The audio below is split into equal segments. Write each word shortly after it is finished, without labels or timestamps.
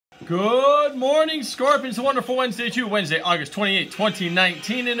Good morning, Scorpions. A wonderful Wednesday to you. Wednesday, August 28,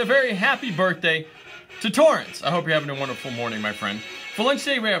 2019, and a very happy birthday to Torrance. I hope you're having a wonderful morning, my friend. For lunch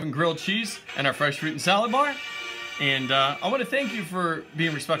today, we're having grilled cheese and our fresh fruit and salad bar. And I want to thank you for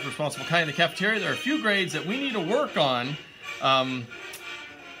being respectful, responsible, kind in the cafeteria. There are a few grades that we need to work on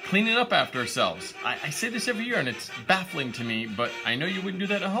cleaning up after ourselves. I say this every year, and it's baffling to me, but I know you wouldn't do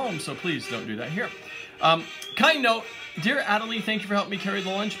that at home, so please don't do that here. Kind note, dear Adelie, thank you for helping me carry the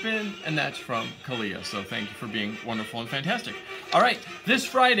lunch bin, and that's from Kalia, so thank you for being wonderful and fantastic. All right, this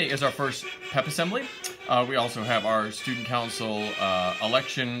Friday is our first PEP assembly. We also have our student council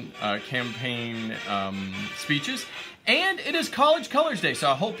election campaign speeches, and it is College Colors Day, so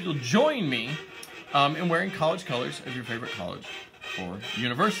I hope you'll join me in wearing college colors of your favorite college or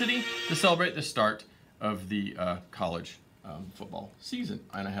university to celebrate the start of the college football season.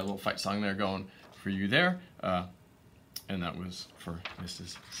 And I had a little fight song there going for you there, and that was for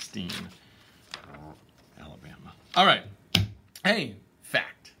Mrs. Steen, Alabama. All right, hey,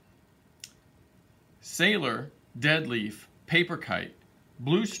 fact. Sailor, deadleaf, paper kite,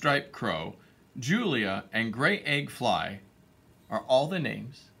 blue striped crow, Julia, and gray egg fly are all the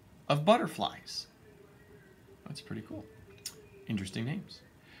names of butterflies. That's pretty cool. Interesting names.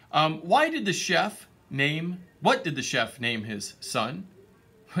 What did the chef name his son?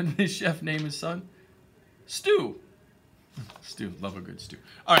 What did the chef name his son? Stew. Stew. Love a good stew.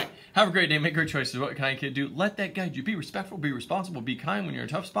 All right. Have a great day. Make great choices. What kind of kid do? Let that guide you. Be respectful. Be responsible. Be kind when you're in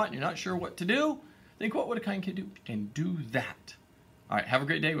a tough spot and you're not sure what to do. Think, what would a kind kid do? And do that. All right. Have a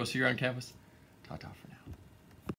great day. We'll see you around campus. Ta-ta for now.